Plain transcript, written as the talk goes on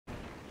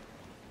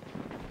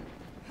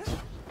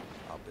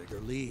your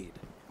lead,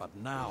 but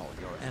now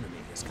your enemy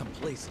is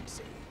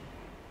complacency.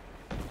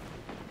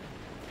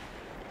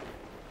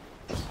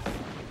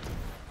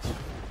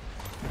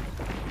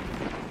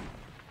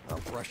 A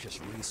precious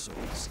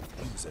resource.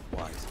 Use it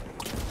wisely.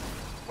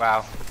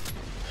 Wow.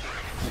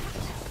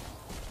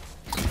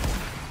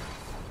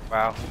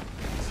 Wow.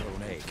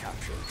 Zone A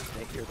captured.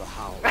 They hear the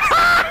howl.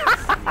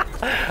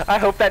 I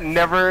hope that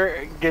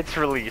never gets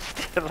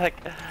released. Like,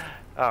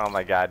 oh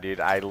my god, dude.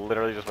 I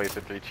literally just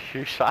wasted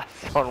 2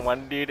 shots on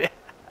one dude.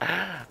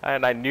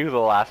 And I knew the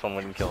last one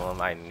wouldn't kill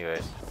him. I knew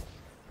it.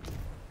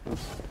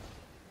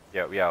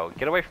 Yo,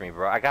 get away from me,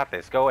 bro. I got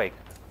this. Go away.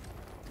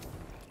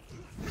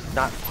 It's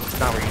not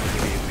where you need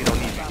to be. We don't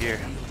need you here.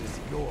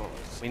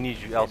 We need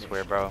you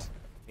elsewhere, bro.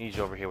 We need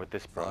you over here with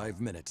this, bro.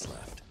 5 minutes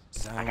left.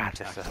 I got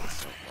this.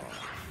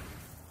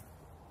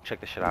 Check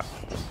this shit out.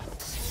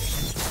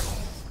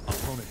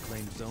 Opponent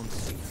claims zone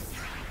C.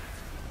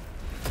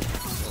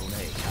 Zone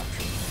A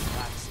captured.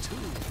 That's 2.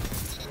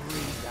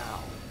 3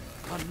 down.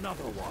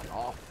 Another one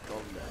off the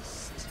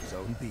list.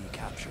 Zone B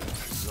captured.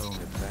 Zone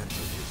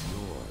advantage is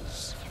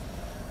yours.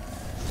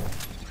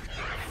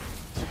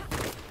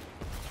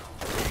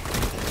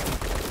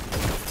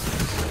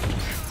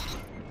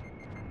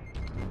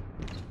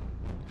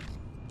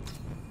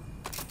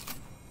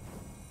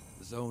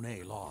 Zone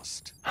A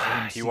lost.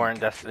 Zone You C weren't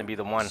captured. destined to be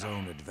the one.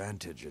 Zone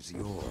advantage is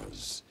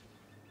yours.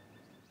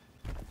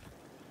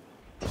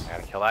 I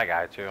gotta kill that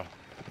guy too.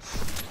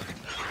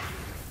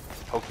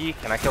 Pokey?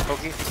 Can I kill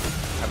Pokey?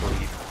 I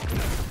believe.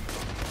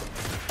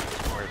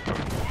 Where's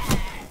Pokey?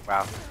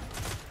 Wow.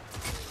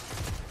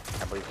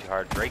 I believe too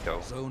hard.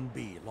 Draco. Zone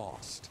B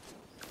lost.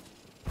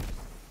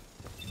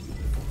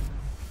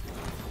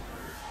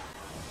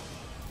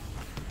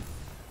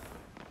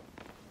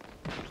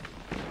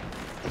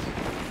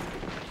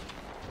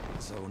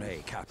 Zone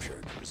A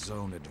captured.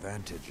 Zone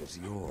advantage is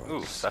yours.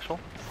 Ooh, special.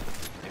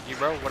 Thank you,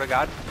 bro. What a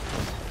god.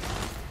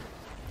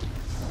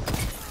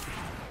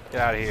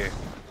 Get out of here.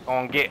 Go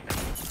on, get.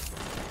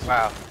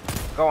 Wow.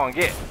 Go on,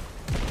 get.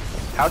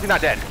 How's he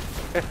not dead?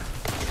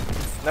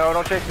 No,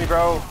 don't chase me,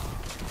 bro.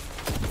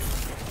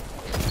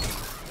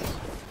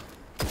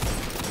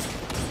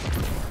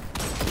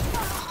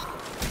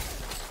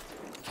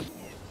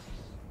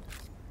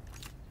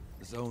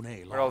 Zone A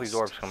lost. Where'd all these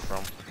orbs come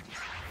from?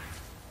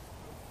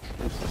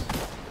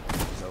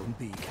 Zone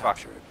B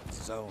captured.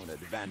 Zone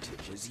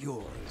advantage is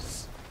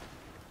yours.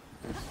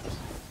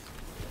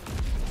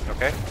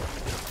 Okay.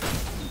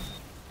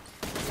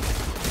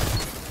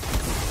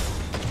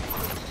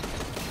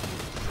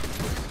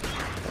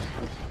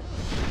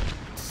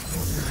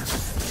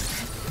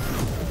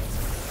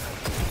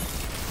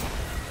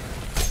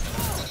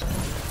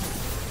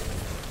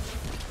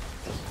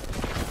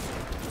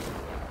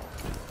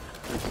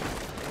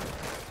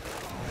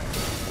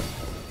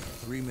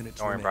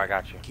 Don't worry, bro, I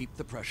got you. Keep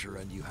the pressure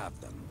and you have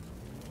them.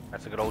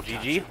 That's a good old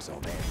GG.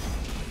 Zone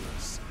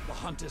A. The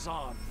hunt is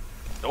on.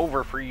 It's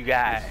over for you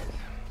guys.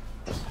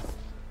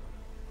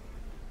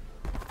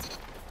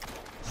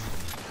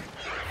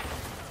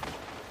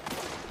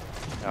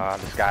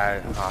 This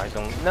guy, he's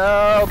going,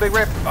 no, big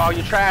rip. Oh,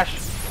 you trash.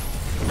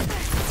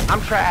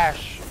 I'm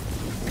trash.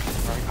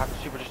 Oh, he popped the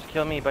super just to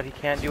kill me, but he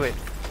can't do it.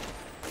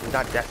 He's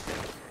not destined.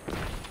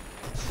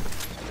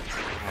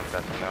 Someone's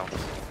destined now.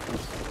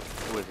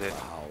 Who is it? The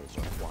howls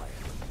are quiet.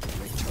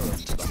 Return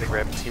to the Big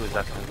rip. hunt He was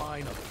like destined. a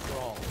line of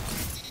crawl.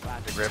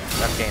 Big rip.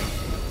 That game.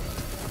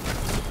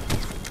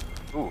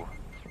 Ooh.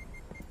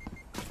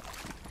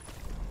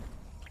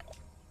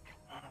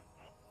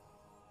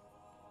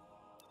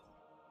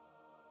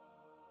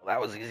 Well, that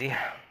was easy.